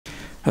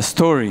a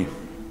story.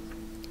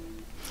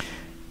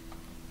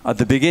 At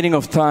the beginning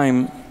of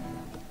time,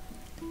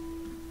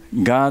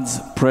 God's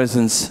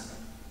presence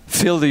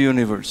filled the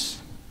universe.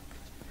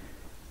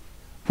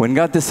 When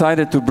God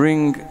decided to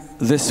bring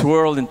this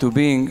world into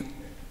being,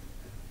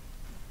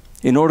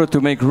 in order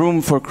to make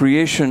room for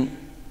creation,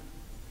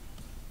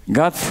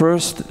 God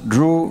first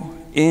drew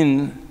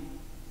in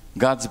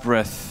God's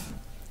breath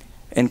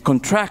and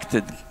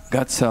contracted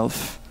God's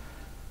self.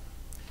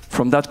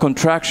 From that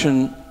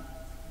contraction,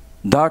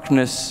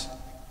 darkness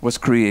was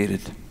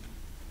created.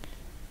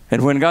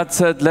 And when God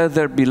said, "Let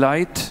there be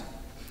light,"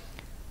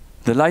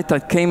 the light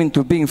that came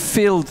into being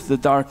filled the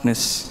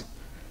darkness,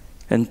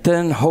 and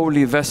 10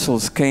 holy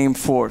vessels came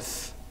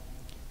forth,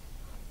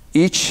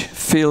 each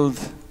filled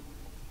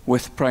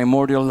with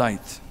primordial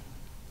light.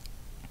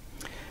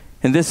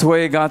 In this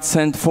way, God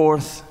sent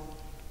forth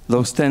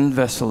those 10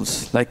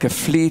 vessels like a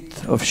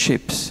fleet of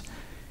ships,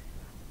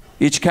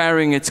 each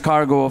carrying its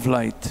cargo of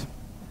light.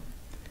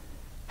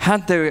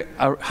 Had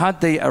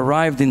they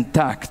arrived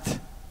intact,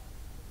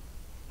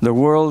 the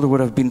world would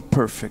have been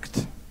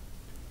perfect.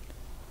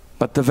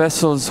 But the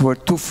vessels were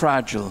too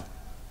fragile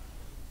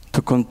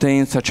to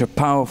contain such a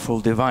powerful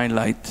divine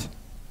light.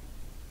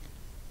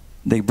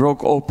 They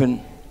broke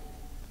open,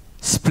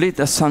 split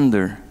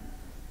asunder,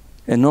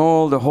 and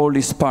all the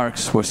holy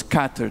sparks were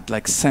scattered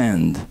like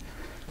sand,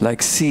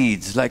 like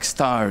seeds, like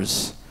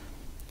stars.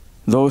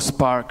 Those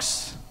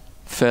sparks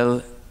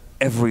fell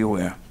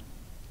everywhere.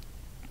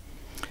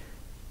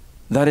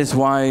 That is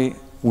why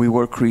we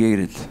were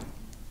created,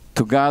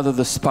 to gather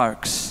the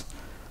sparks,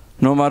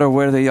 no matter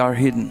where they are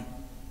hidden.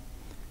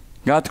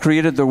 God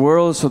created the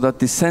world so that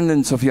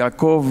descendants of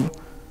Yaakov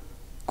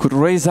could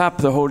raise up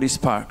the holy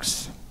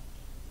sparks.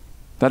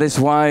 That is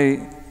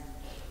why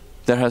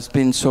there has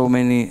been so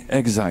many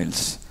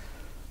exiles,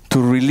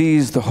 to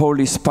release the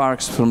holy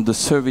sparks from the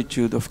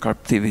servitude of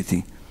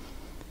captivity.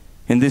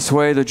 In this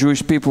way, the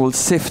Jewish people will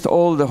sift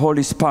all the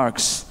holy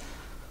sparks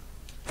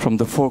from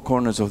the 4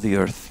 corners of the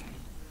earth.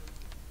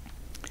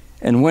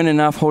 And when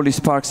enough holy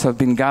sparks have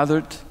been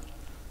gathered,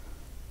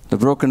 the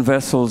broken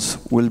vessels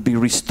will be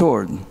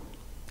restored.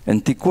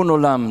 And Tikkun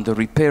Olam, the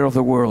repair of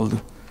the world,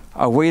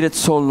 awaited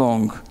so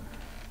long,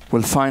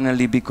 will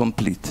finally be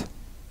complete.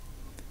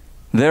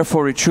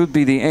 Therefore, it should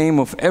be the aim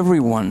of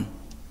everyone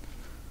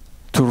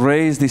to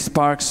raise the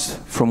sparks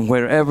from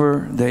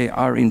wherever they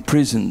are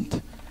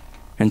imprisoned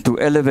and to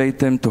elevate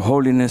them to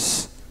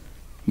holiness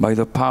by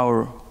the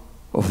power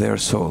of their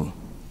soul.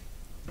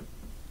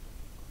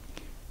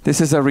 This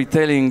is a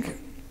retelling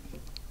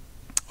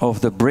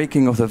of the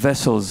breaking of the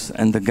vessels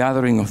and the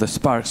gathering of the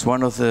sparks,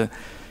 one of the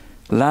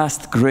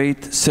last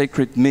great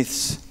sacred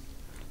myths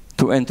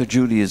to enter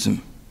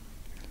Judaism.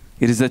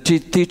 It is a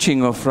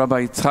teaching of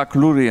Rabbi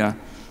Luria,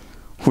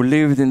 who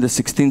lived in the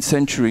 16th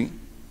century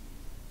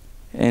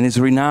and is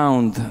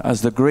renowned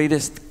as the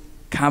greatest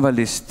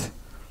Kabbalist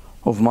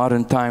of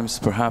modern times,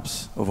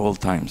 perhaps of all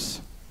times.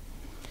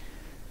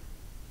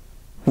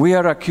 We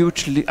are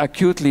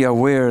acutely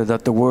aware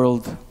that the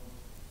world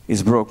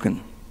is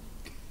broken.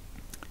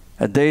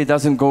 A day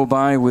doesn't go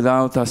by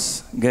without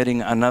us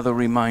getting another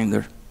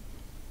reminder.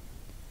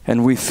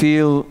 And we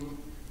feel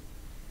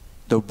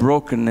the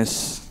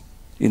brokenness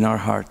in our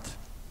heart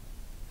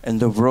and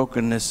the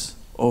brokenness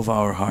of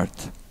our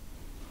heart.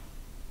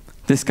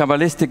 This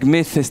Kabbalistic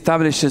myth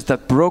establishes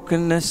that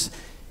brokenness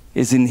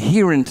is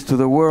inherent to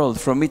the world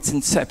from its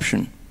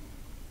inception.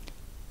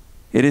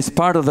 It is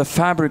part of the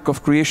fabric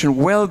of creation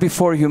well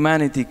before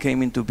humanity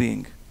came into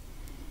being.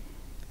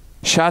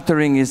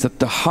 Shattering is at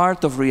the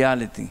heart of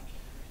reality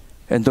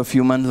and of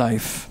human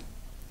life.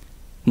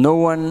 No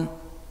one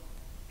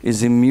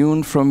is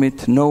immune from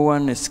it. No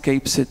one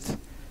escapes it.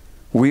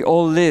 We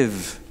all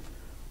live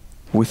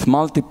with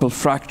multiple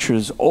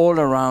fractures all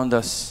around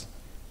us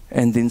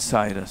and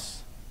inside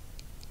us.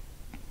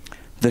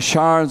 The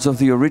shards of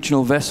the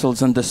original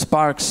vessels and the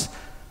sparks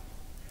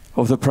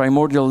of the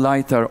primordial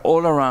light are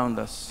all around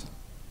us.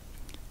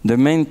 The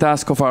main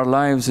task of our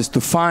lives is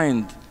to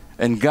find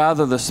and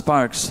gather the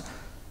sparks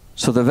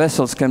so the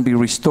vessels can be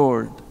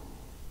restored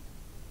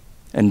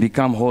and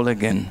become whole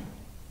again.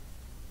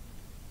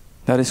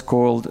 That is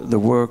called the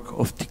work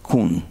of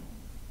Tikkun,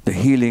 the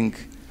healing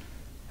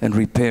and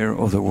repair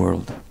of the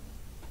world.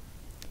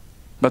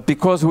 But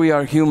because we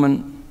are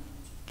human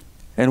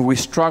and we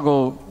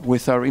struggle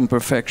with our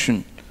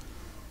imperfection,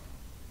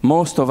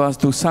 most of us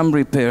do some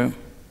repair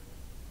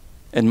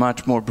and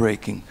much more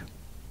breaking.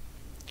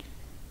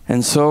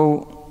 And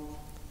so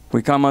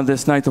we come on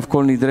this night of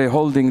Kol Nidre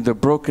holding the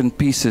broken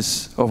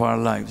pieces of our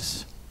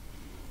lives.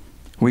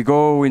 We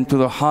go into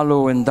the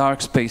hollow and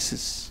dark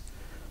spaces.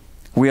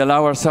 We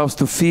allow ourselves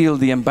to feel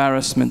the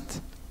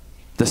embarrassment,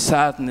 the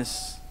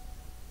sadness,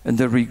 and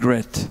the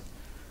regret.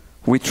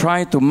 We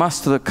try to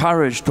muster the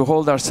courage to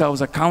hold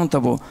ourselves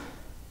accountable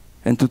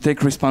and to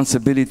take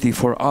responsibility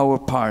for our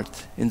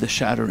part in the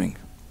shattering.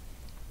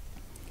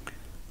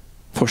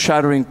 For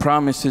shattering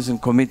promises and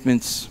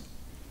commitments,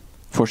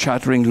 for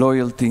shattering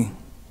loyalty,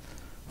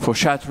 for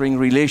shattering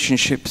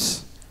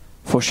relationships,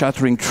 for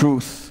shattering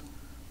truth,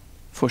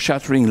 for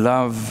shattering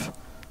love,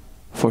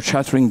 for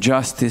shattering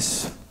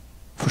justice,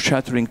 for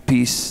shattering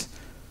peace,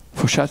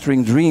 for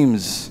shattering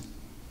dreams,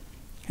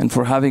 and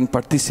for having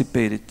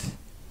participated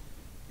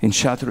in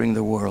shattering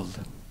the world.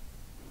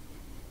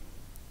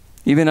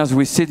 Even as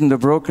we sit in the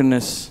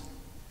brokenness,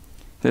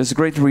 there's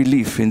great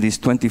relief in these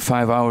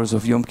 25 hours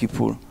of Yom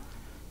Kippur.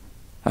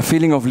 A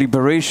feeling of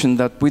liberation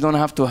that we don't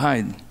have to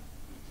hide.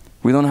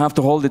 We don't have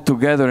to hold it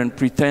together and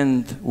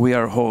pretend we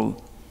are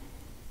whole,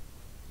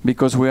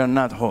 because we are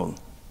not whole.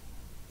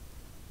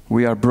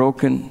 We are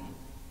broken.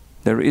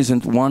 There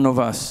isn't one of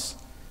us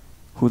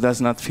who does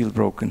not feel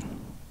broken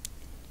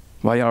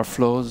by our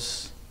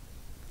flaws,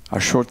 our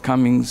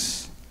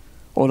shortcomings,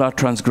 all our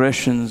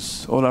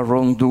transgressions, all our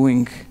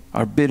wrongdoing,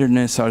 our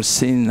bitterness, our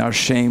sin, our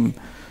shame,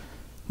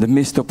 the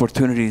missed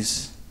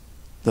opportunities,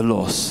 the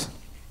loss.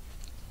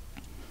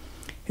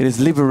 It is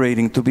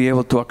liberating to be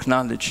able to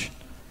acknowledge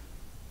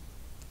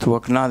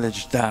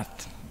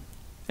that,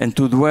 and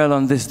to dwell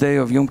on this day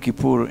of Yom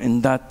Kippur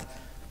in that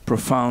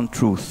profound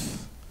truth,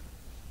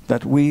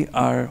 that we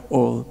are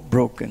all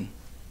broken,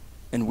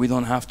 and we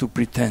don't have to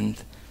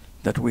pretend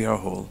that we are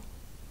whole.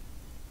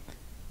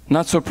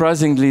 Not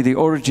surprisingly, the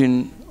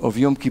origin of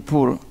Yom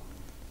Kippur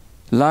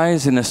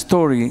lies in a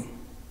story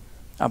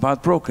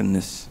about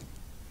brokenness.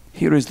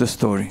 Here is the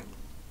story.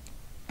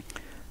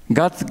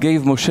 God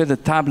gave Moshe the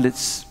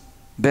tablets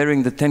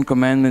bearing the 10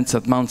 Commandments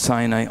at Mount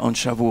Sinai on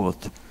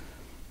Shavuot.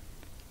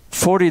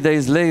 40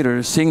 days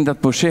later, seeing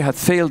that Moshe had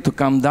failed to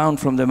come down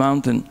from the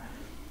mountain,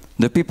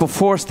 the people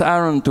forced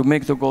Aaron to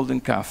make the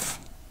golden calf.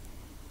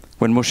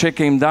 When Moshe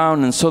came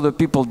down and saw the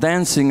people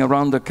dancing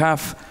around the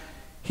calf,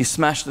 he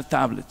smashed the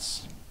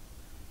tablets.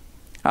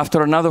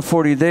 After another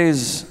 40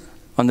 days,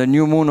 on the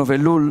new moon of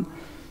Elul,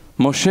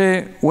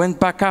 Moshe went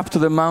back up to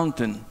the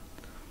mountain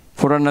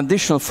for an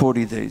additional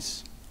 40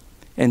 days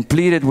and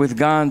pleaded with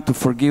God to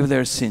forgive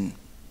their sin.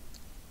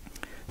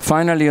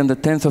 Finally, on the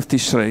 10th of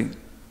Tishrei,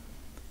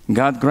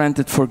 God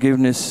granted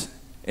forgiveness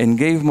and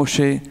gave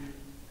Moshe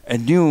a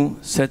new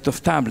set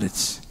of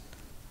tablets.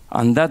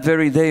 On that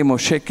very day,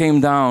 Moshe came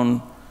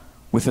down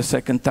with the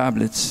second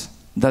tablets.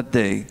 That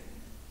day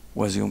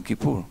was Yom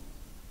Kippur.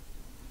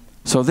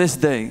 So this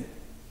day,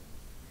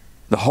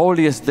 the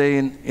holiest day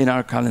in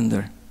our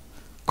calendar,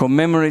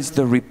 commemorates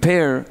the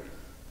repair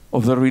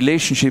of the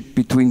relationship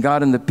between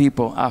God and the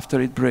people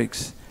after it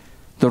breaks,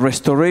 the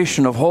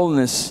restoration of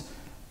wholeness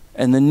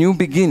and the new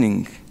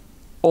beginning,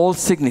 all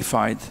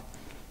signified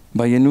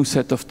by a new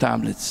set of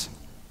tablets.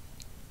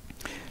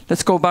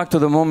 Let's go back to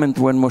the moment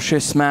when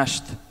Moshe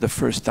smashed the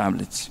first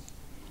tablets.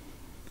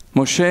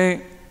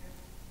 Moshe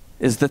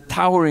is the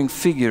towering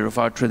figure of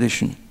our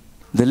tradition,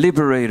 the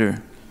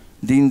liberator,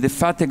 the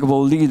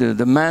indefatigable leader,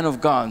 the man of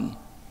God.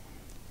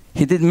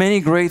 He did many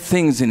great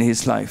things in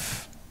his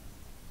life.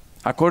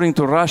 According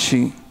to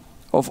Rashi,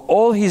 of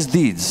all his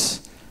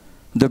deeds,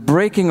 the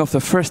breaking of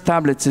the first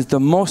tablets is the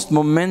most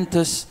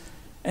momentous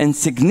and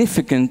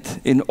significant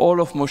in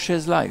all of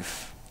Moshe's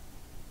life.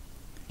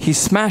 He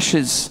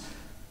smashes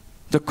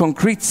the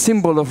concrete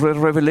symbol of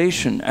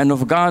revelation and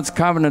of God's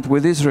covenant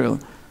with Israel,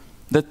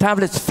 the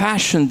tablets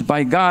fashioned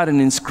by God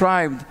and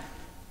inscribed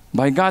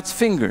by God's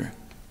finger.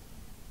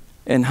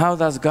 And how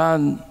does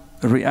God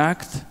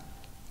react?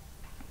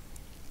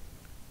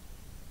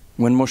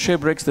 When Moshe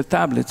breaks the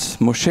tablets,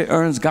 Moshe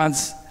earns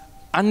God's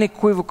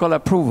unequivocal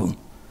approval.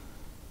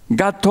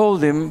 God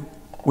told him,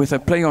 with a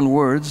play on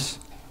words,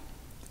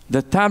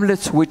 the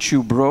tablets which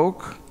you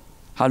broke,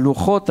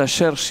 haluchot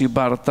asher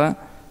shibarta,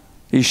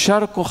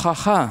 ishar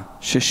kochacha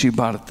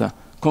sheshibarta.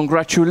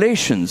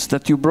 Congratulations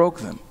that you broke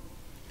them.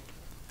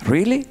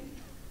 Really?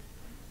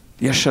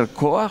 Yashar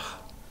koach?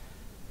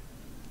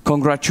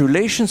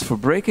 Congratulations for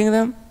breaking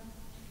them?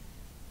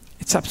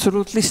 It's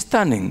absolutely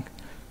stunning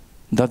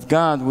that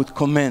God would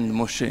commend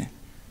Moshe.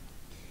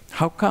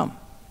 How come?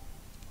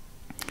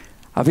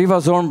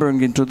 Aviva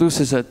Zornberg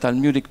introduces a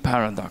Talmudic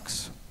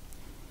paradox.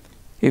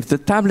 If the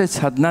tablets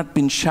had not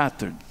been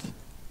shattered,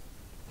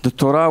 the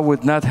Torah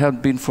would not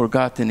have been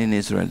forgotten in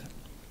Israel.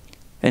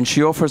 And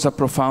she offers a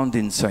profound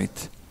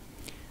insight.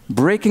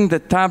 Breaking the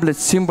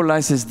tablets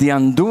symbolizes the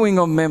undoing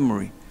of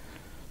memory,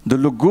 the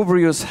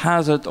lugubrious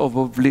hazard of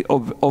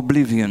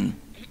oblivion.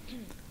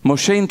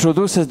 Moshe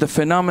introduces the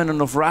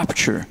phenomenon of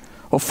rapture,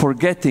 of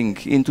forgetting,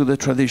 into the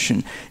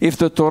tradition. If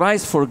the Torah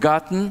is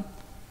forgotten,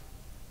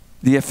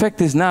 the effect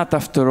is not,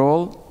 after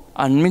all,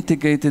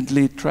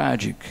 unmitigatedly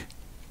tragic.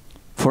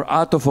 For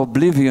out of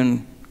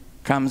oblivion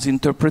comes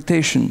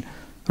interpretation,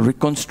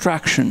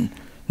 reconstruction,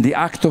 the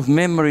act of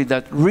memory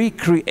that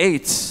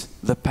recreates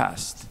the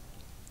past.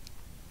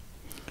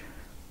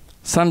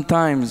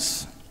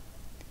 Sometimes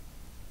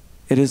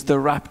it is the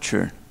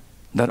rapture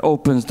that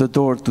opens the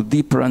door to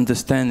deeper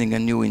understanding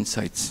and new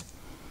insights,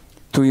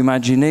 to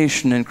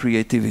imagination and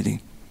creativity.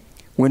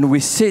 When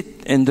we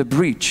sit in the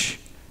breach,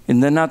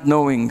 in the not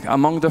knowing,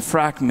 among the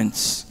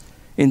fragments,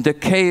 in the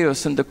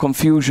chaos and the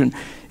confusion,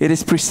 it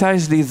is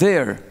precisely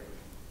there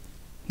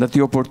that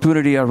the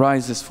opportunity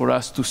arises for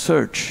us to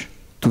search,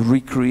 to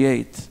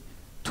recreate,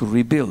 to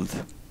rebuild.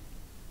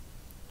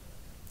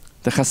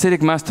 The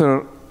Hasidic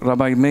master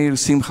Rabbi Meir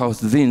Simcha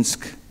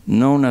Dvinsk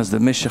known as the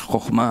Meshech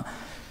Chochmah,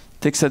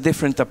 takes a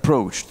different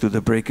approach to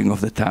the breaking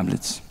of the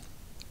tablets.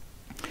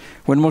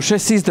 When Moshe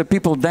sees the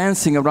people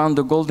dancing around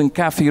the golden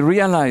calf, he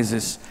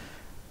realizes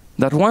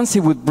that once he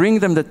would bring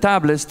them the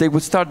tablets, they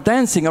would start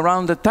dancing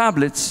around the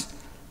tablets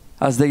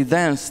as they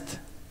danced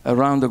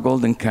around the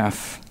golden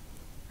calf,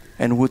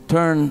 and would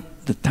turn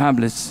the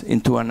tablets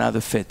into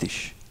another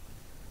fetish.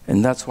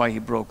 And that's why he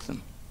broke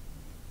them.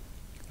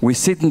 We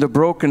sit in the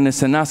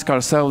brokenness and ask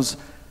ourselves,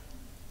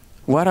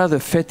 what are the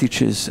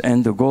fetishes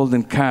and the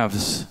golden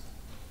calves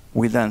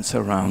we dance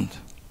around?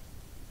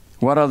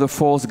 What are the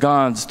false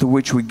gods to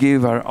which we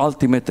give our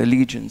ultimate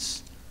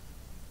allegiance,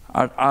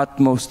 our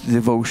utmost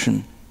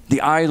devotion?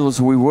 The idols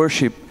we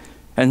worship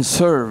and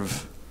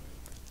serve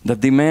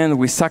that demand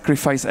we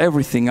sacrifice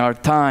everything, our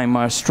time,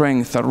 our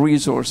strength, our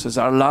resources,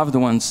 our loved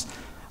ones,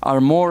 our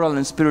moral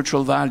and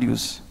spiritual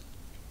values.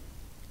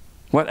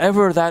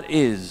 Whatever that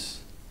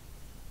is,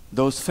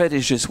 those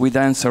fetishes we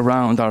dance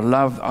around, our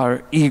love,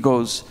 our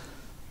egos,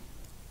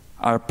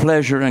 our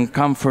pleasure and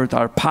comfort,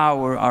 our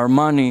power, our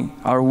money,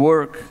 our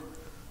work,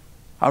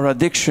 our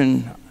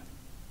addiction,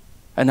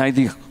 and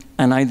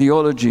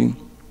ideology,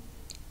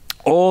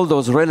 all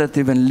those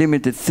relative and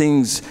limited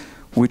things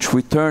which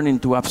we turn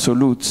into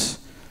absolutes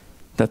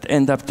that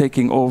end up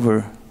taking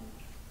over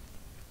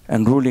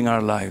and ruling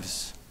our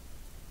lives.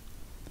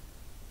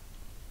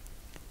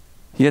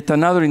 Yet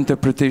another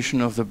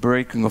interpretation of the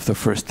breaking of the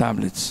first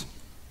tablets,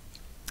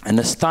 an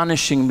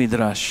astonishing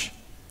midrash,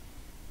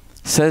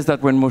 says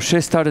that when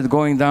Moshe started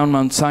going down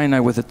Mount Sinai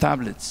with the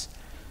tablets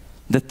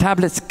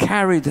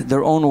carried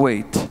their own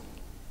weight,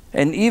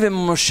 and even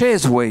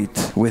Moshe's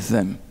weight with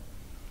them.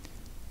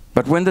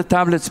 But when the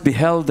tablets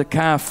beheld the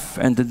calf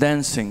and the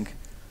dancing,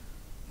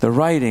 the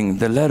writing,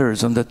 the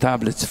letters on the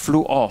tablets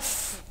flew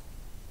off,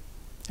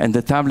 and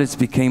the tablets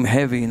became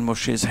heavy in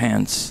Moshe's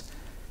hands.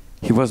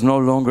 He was no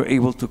longer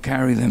able to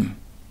carry them,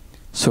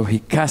 so he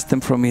cast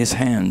them from his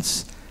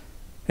hands,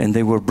 and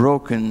they were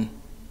broken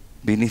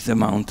beneath the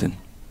mountain.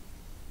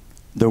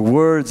 The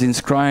words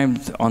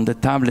inscribed on the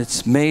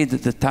tablets made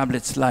the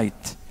tablets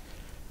light.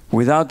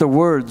 Without the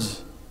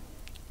words,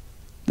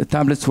 the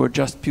tablets were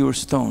just pure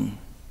stone.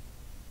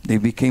 They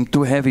became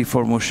too heavy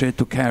for Moshe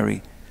to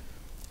carry,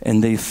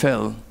 and they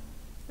fell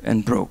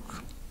and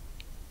broke.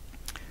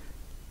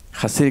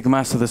 Hasidic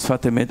Master the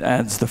Sfat Emet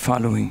adds the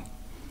following: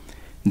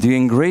 the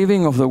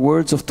engraving of the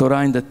words of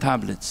Torah in the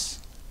tablets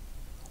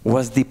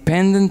was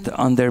dependent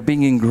on their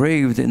being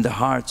engraved in the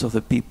hearts of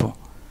the people.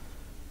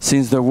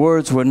 Since the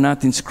words were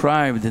not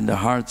inscribed in the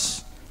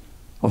hearts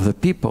of the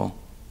people,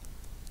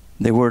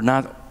 they were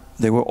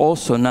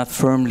also not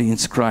firmly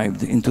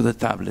inscribed into the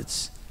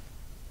tablets,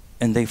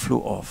 and they flew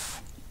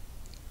off.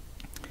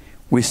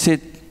 We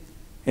sit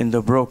in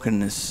the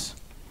brokenness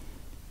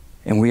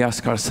and we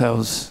ask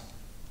ourselves,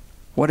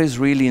 what is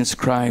really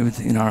inscribed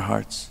in our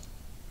hearts?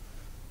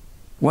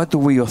 What do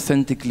we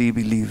authentically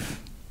believe?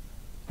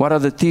 What are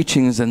the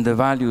teachings and the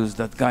values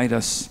that guide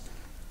us,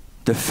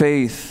 the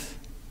faith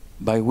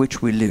by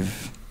which we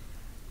live?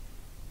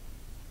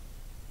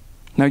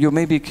 Now you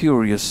may be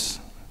curious,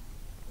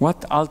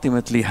 what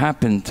ultimately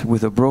happened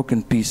with the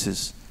broken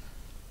pieces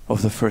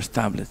of the first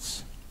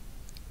tablets?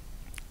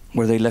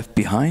 Were they left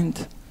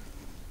behind?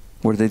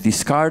 Were they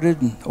discarded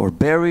or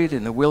buried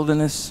in the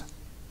wilderness?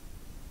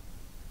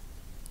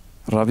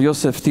 Rabbi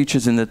Yosef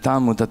teaches in the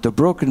Talmud that the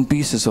broken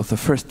pieces of the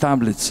first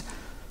tablets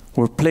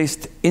were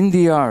placed in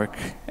the ark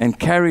and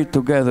carried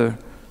together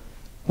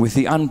with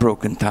the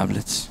unbroken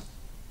tablets.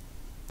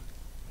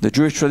 The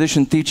Jewish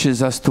tradition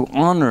teaches us to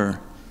honor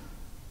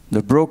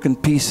the broken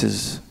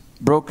pieces,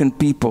 broken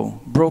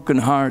people, broken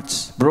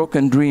hearts,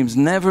 broken dreams,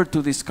 never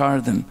to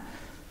discard them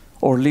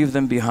or leave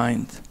them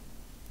behind,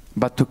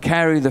 but to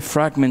carry the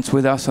fragments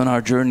with us on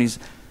our journeys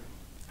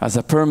as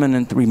a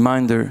permanent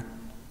reminder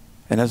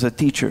and as a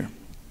teacher.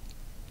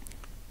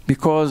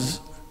 Because,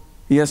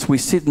 yes, we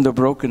sit in the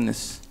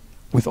brokenness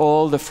with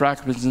all the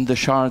fragments and the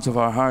shards of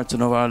our hearts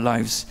and of our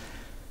lives,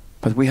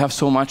 but we have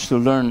so much to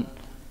learn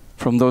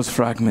from those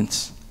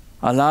fragments,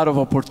 a lot of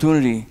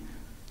opportunity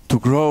to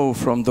grow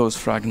from those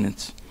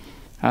fragments.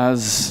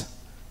 As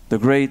the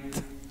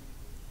great,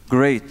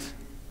 great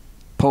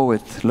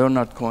poet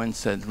Leonard Cohen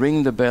said,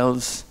 ring the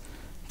bells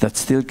that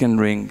still can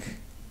ring.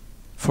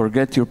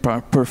 Forget your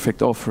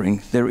perfect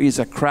offering. There is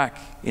a crack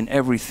in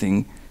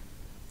everything.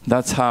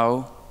 That's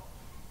how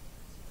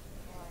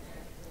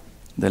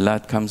the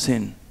light comes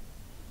in.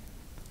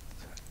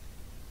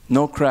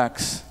 No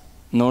cracks,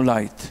 no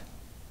light.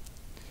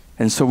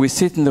 And so we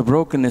sit in the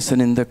brokenness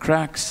and in the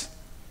cracks,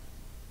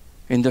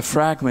 in the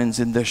fragments,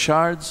 in the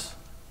shards,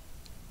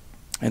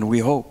 and we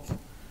hope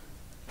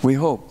we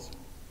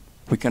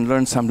can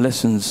learn some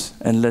lessons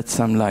and let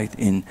some light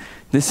in.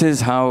 This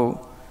is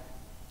how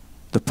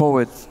the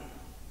poet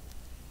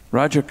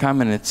Roger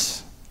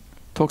Kamenetz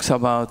talks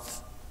about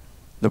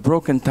the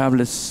broken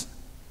tablets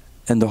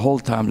and the whole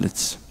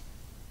tablets.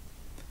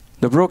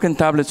 The broken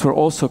tablets were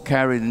also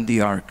carried in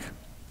the ark,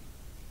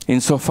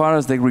 insofar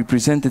as they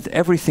represented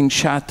everything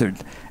shattered,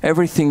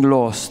 everything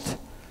lost.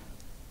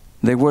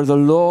 They were the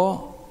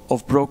law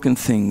of broken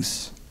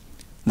things.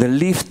 the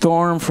leaf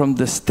torn from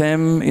the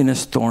stem in a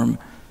storm,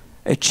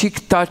 a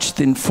cheek touched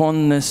in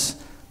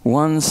fondness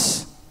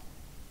once,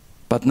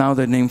 but now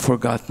their name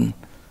forgotten.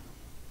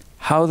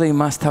 How they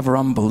must have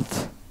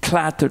rumbled,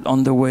 clattered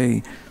on the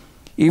way,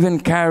 even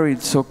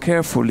carried so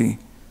carefully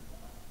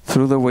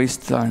through the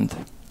wasteland.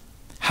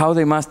 How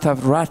they must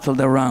have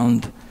rattled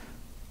around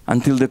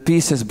until the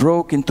pieces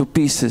broke into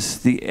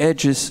pieces, the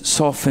edges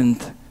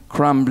softened,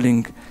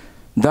 crumbling,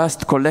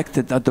 dust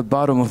collected at the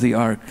bottom of the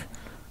ark,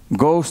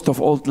 ghost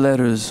of old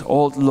letters,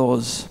 old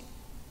laws.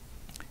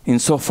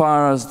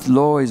 Insofar as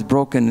law is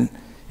broken,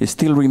 is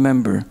still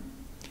remembered.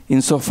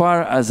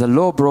 Insofar as a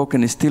law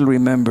broken is still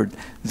remembered,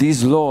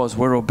 these laws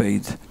were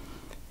obeyed.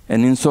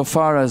 And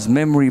insofar as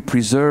memory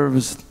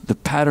preserves the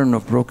pattern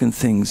of broken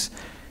things,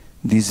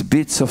 these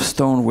bits of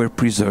stone were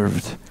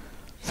preserved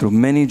through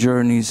many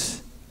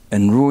journeys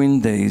and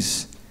ruined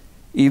days,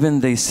 even,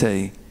 they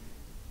say,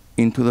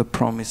 into the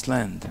promised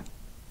land.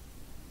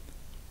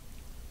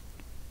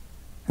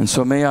 And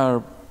so may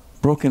our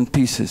broken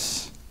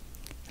pieces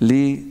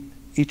lead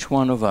each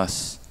one of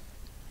us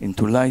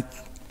into light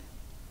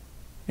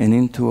and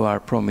into our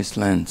promised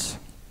lands.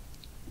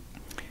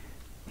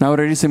 Now, it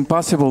is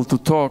impossible to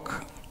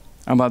talk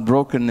about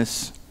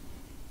brokenness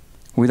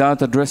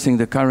without addressing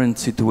the current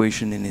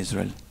situation in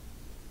Israel.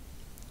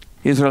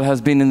 Israel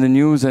has been in the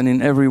news and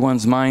in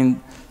everyone's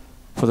mind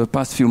for the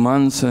past few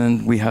months,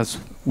 and we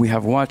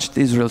have watched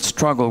Israel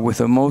struggle with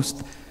the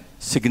most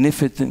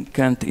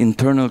significant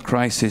internal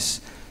crisis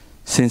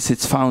since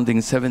its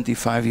founding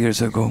 75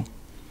 years ago.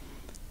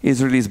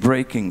 Israel is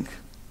breaking,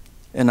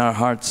 and our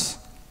hearts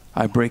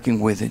are breaking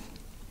with it.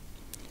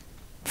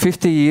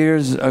 50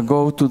 years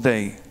ago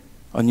today,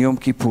 on Yom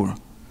Kippur,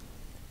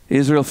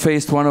 Israel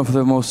faced one of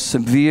the most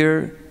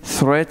severe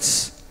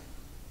threats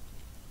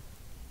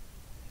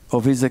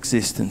of its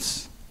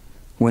existence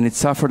when it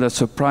suffered a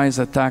surprise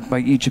attack by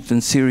Egypt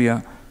and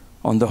Syria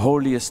on the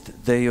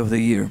holiest day of the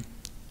year.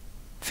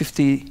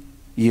 50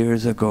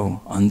 years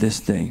ago on this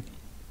day.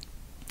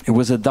 It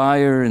was a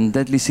dire and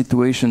deadly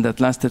situation that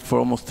lasted for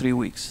almost 3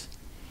 weeks.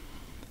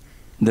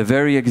 The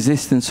very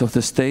existence of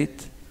the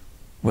state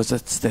was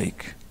at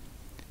stake.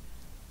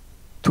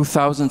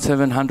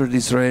 2,700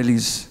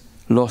 Israelis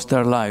lost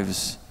their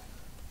lives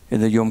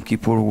in the Yom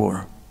Kippur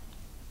War.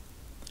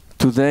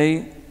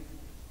 Today,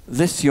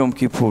 this Yom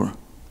Kippur,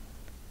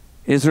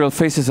 Israel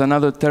faces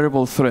another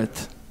terrible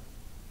threat,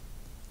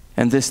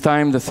 and this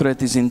time the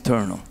threat is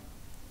internal.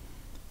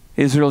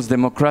 Israel's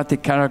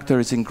democratic character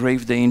is in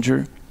grave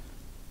danger.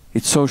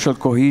 Its social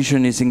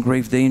cohesion is in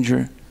grave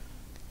danger.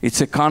 Its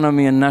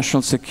economy and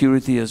national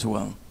security as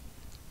well.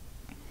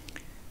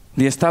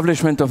 The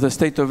establishment of the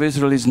State of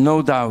Israel is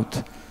no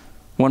doubt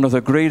one of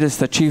the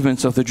greatest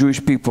achievements of the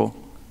Jewish people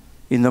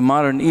in the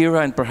modern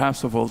era and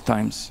perhaps of all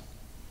times.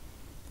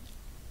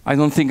 I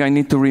don't think I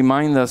need to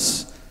remind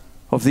us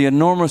of the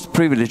enormous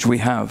privilege we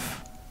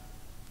have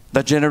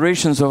that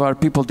generations of our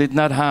people did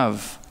not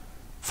have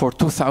for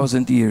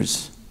 2,000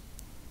 years.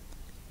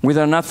 We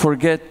dare not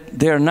forget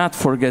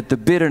the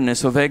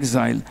bitterness of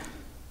exile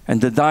and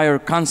the dire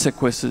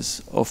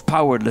consequences of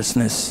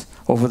powerlessness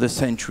over the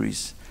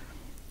centuries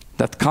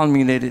that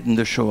culminated in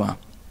the Shoah.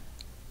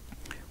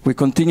 We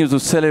continue to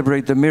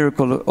celebrate the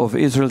miracle of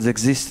Israel's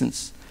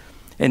existence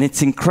and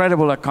its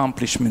incredible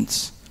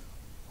accomplishments,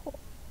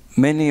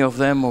 many of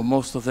them or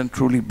most of them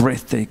truly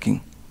breathtaking.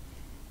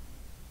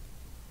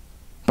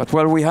 But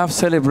while we have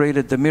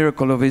celebrated the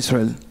miracle of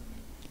Israel,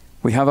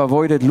 we have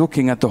avoided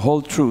looking at the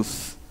whole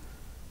truth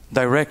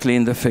directly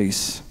in the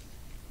face.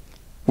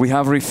 We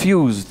have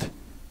refused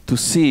to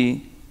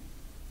see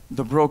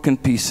the broken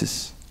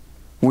pieces.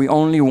 We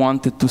only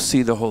wanted to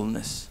see the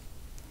wholeness.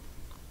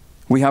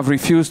 We have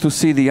refused to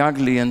see the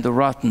ugly and the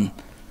rotten.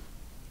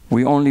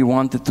 We only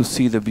wanted to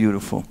see the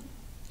beautiful.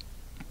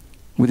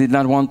 We did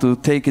not want to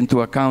take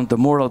into account the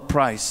moral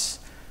price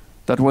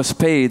that was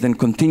paid and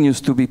continues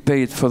to be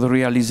paid for the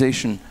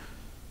realization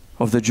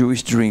of the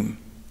Jewish dream.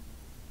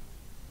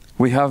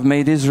 We have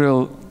made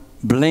Israel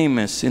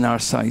blameless in our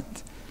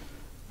sight.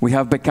 We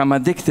have become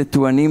addicted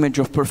to an image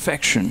of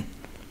perfection,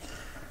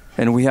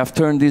 and we have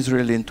turned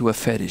Israel into a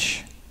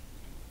fetish.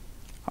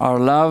 Our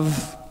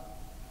love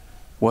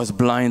was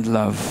blind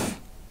love,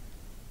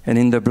 and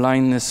in the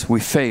blindness we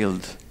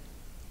failed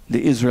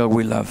the Israel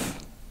we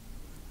love.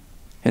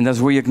 And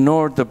as we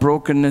ignored the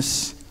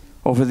brokenness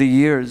over the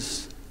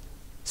years,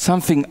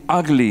 something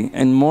ugly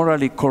and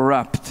morally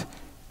corrupt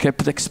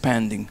kept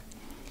expanding.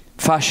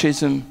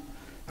 Fascism,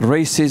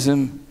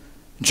 racism,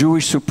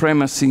 Jewish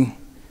supremacy,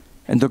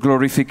 and the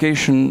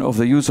glorification of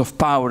the use of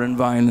power and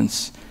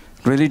violence,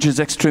 religious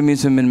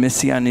extremism and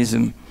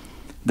messianism,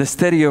 the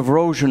steady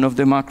erosion of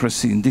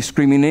democracy,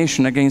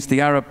 discrimination against the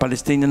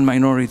Arab-Palestinian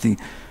minority,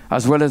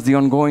 as well as the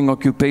ongoing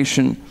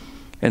occupation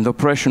and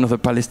oppression of the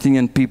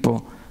Palestinian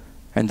people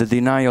and the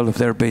denial of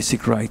their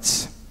basic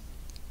rights.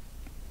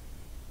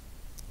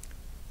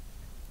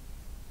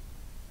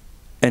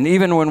 And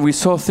even when we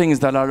saw things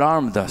that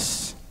alarmed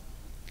us,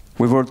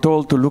 we were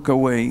told to look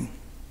away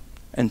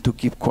and to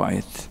keep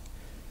quiet,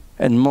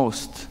 and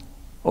most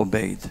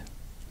obeyed.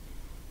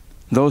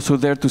 Those who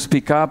dared to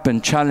speak up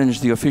and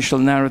challenge the official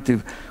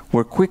narrative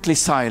were quickly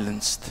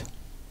silenced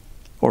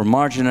or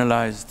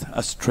marginalized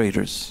as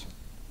traitors.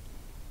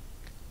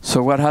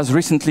 So what has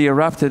recently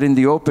erupted in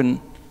the open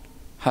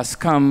has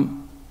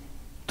come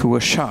to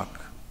a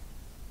shock,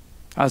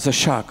 as a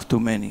shock to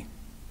many.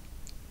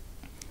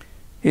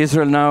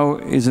 Israel now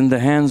is in the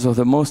hands of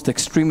the most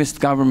extremist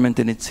government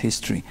in its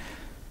history,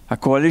 a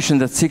coalition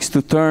that seeks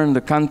to turn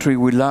the country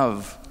we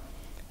love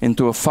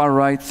into a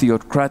far-right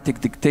theocratic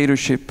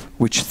dictatorship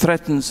which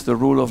threatens the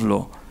rule of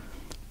law,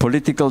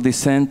 political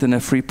dissent and a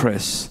free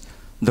press,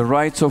 the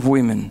rights of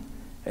women,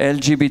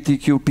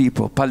 LGBTQ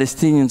people,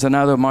 Palestinians and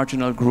other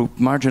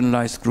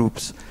marginalized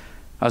groups,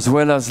 as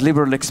well as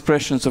liberal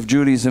expressions of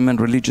Judaism and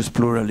religious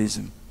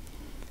pluralism.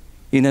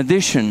 In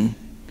addition,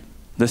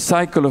 the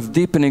cycle of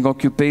deepening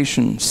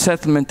occupation,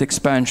 settlement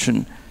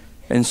expansion,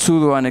 and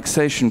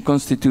pseudo-annexation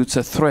constitutes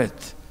a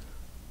threat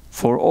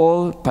for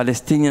all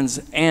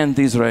Palestinians and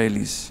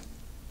Israelis.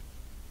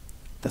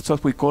 That's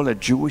what we call a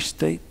Jewish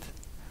state.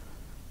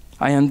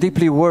 I am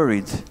deeply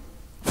worried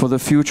for the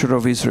future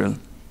of Israel.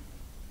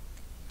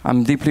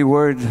 I'm deeply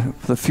worried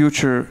for the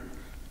future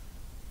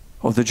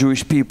of the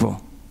Jewish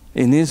people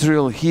in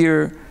Israel,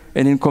 here,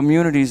 and in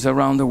communities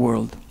around the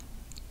world.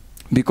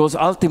 Because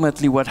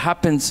ultimately what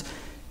happens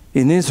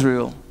in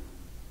Israel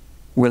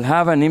will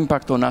have an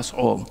impact on us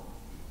all.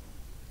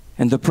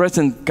 And the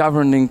present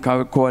governing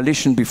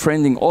coalition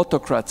befriending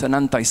autocrats and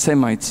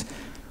anti-Semites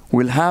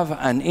will have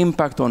an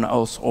impact on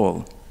us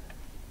all.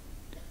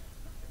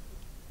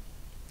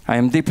 I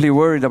am deeply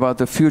worried about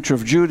the future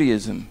of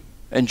Judaism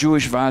and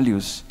Jewish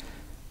values,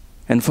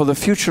 and for the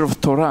future of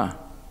Torah,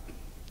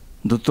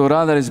 the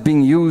Torah that is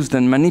being used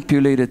and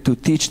manipulated to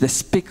teach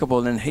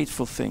despicable and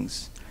hateful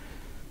things.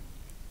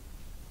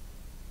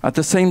 At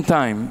the same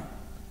time,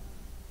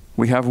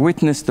 we have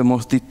witnessed the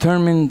most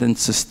determined and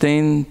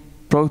sustained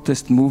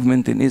protest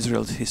movement in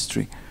Israel's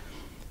history.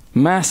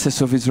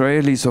 Masses of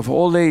Israelis of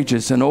all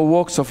ages and all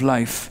walks of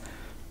life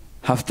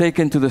have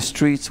taken to the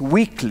streets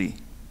weekly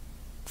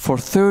for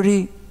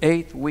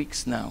 38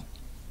 weeks now.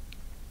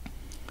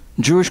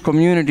 Jewish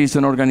communities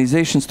and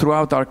organizations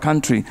throughout our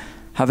country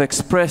have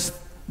expressed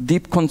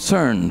deep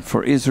concern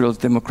for Israel's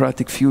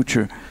democratic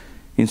future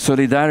in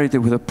solidarity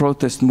with the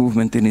protest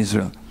movement in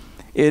Israel.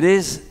 It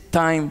is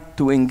time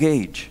to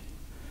engage.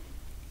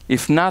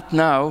 If not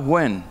now,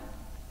 when?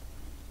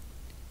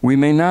 We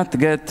may not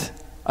get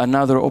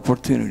another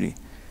opportunity.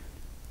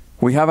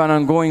 We have an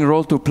ongoing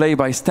role to play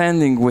by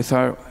standing with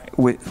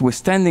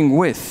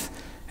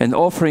and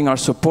offering our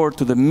support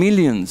to the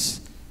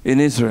millions in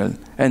Israel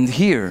and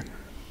here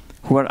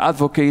who are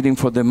advocating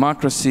for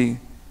democracy,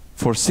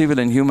 for civil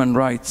and human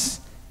rights,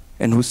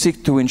 and who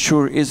seek to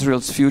ensure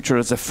Israel's future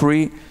as a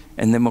free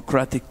and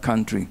democratic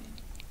country.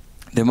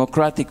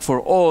 Democratic for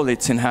all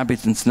its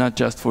inhabitants, not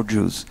just for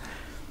Jews,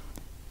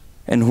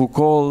 and who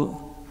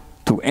call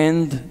to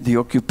end the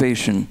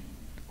occupation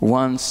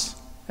once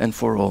and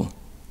for all.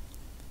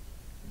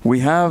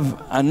 We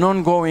have an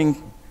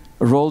ongoing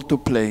role to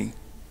play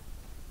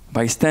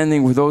by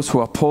standing with those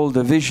who uphold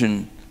the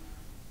vision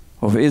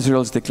of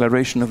Israel's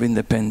Declaration of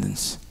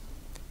Independence,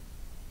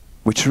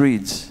 which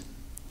reads,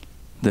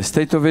 "The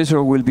state of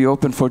Israel will be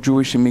open for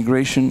Jewish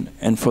immigration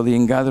and for the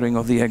ingathering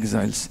of the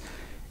exiles.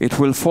 It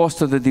will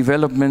foster the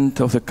development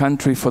of the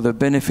country for the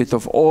benefit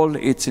of all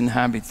its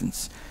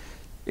inhabitants.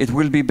 It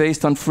will be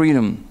based on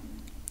freedom,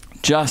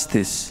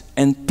 justice,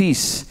 and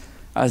peace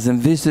as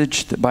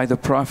envisaged by the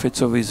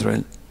prophets of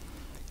Israel.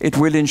 It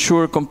will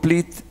ensure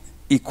complete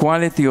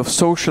equality of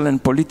social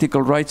and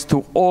political rights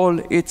to all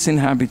its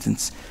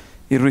inhabitants,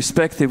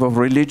 irrespective of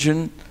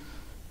religion,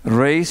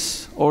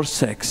 race, or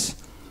sex.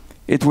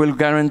 It will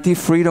guarantee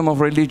freedom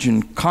of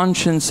religion,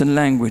 conscience and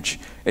language,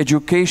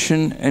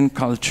 education and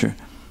culture.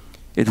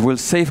 It will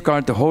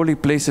safeguard the holy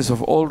places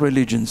of all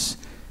religions,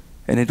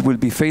 and it will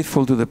be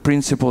faithful to the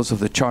principles of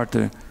the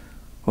Charter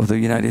of the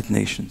United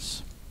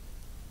Nations."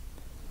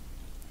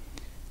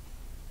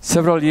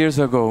 Several years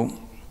ago,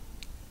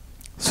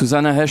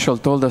 Susanna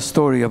Heschel told a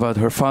story about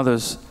her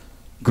father's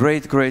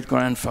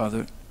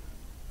great-great-grandfather,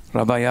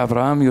 Rabbi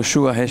Avraham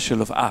Yoshua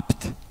Heschel of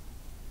Apt.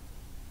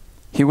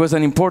 He was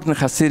an important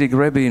Hasidic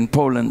Rabbi in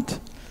Poland,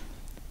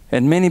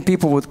 and many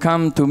people would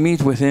come to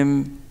meet with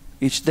him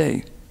each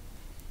day.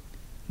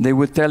 They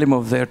would tell him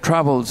of their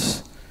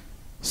troubles,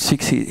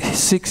 seek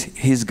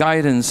his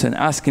guidance, and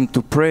ask him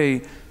to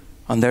pray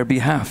on their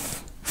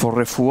behalf for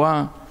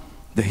refuah,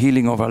 the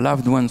healing of our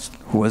loved ones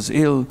who was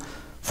ill,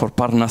 for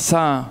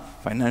parnassah,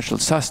 financial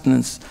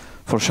sustenance,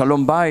 for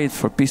shalom bayit,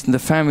 for peace in the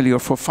family, or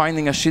for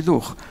finding a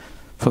shidduch,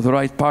 for the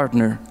right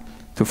partner,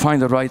 to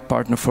find the right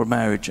partner for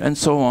marriage, and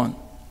so on.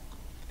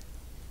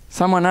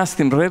 Someone asked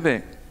him,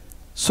 "Rebbe,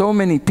 so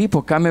many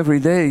people come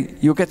every day,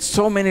 you get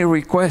so many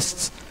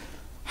requests.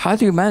 How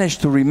do you manage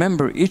to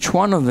remember each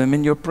one of them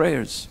in your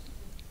prayers?"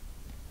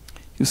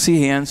 You see,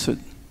 he answered,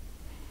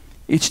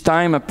 "Each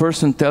time a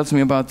person tells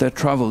me about their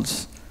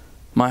troubles,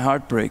 my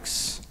heart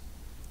breaks.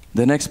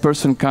 The next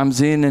person comes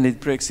in and it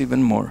breaks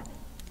even more.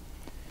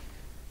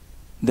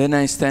 Then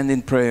I stand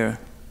in prayer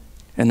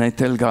and I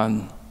tell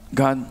God,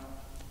 God,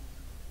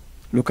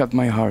 Look at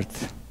my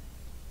heart.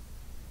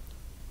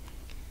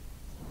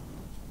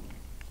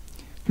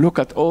 Look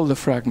at all the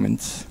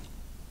fragments.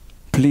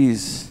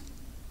 Please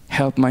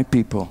help my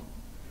people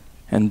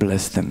and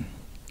bless them.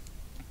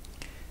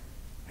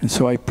 And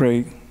so I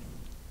pray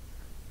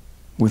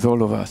with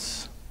all of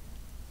us.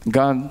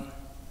 God,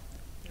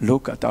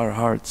 look at our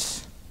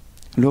hearts.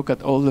 Look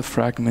at all the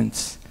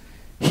fragments.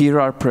 Hear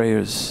our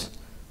prayers.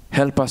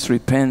 Help us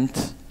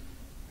repent.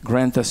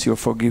 Grant us your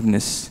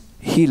forgiveness.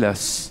 Heal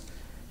us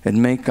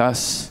and make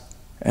us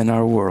and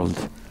our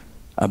world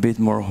a bit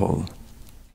more whole.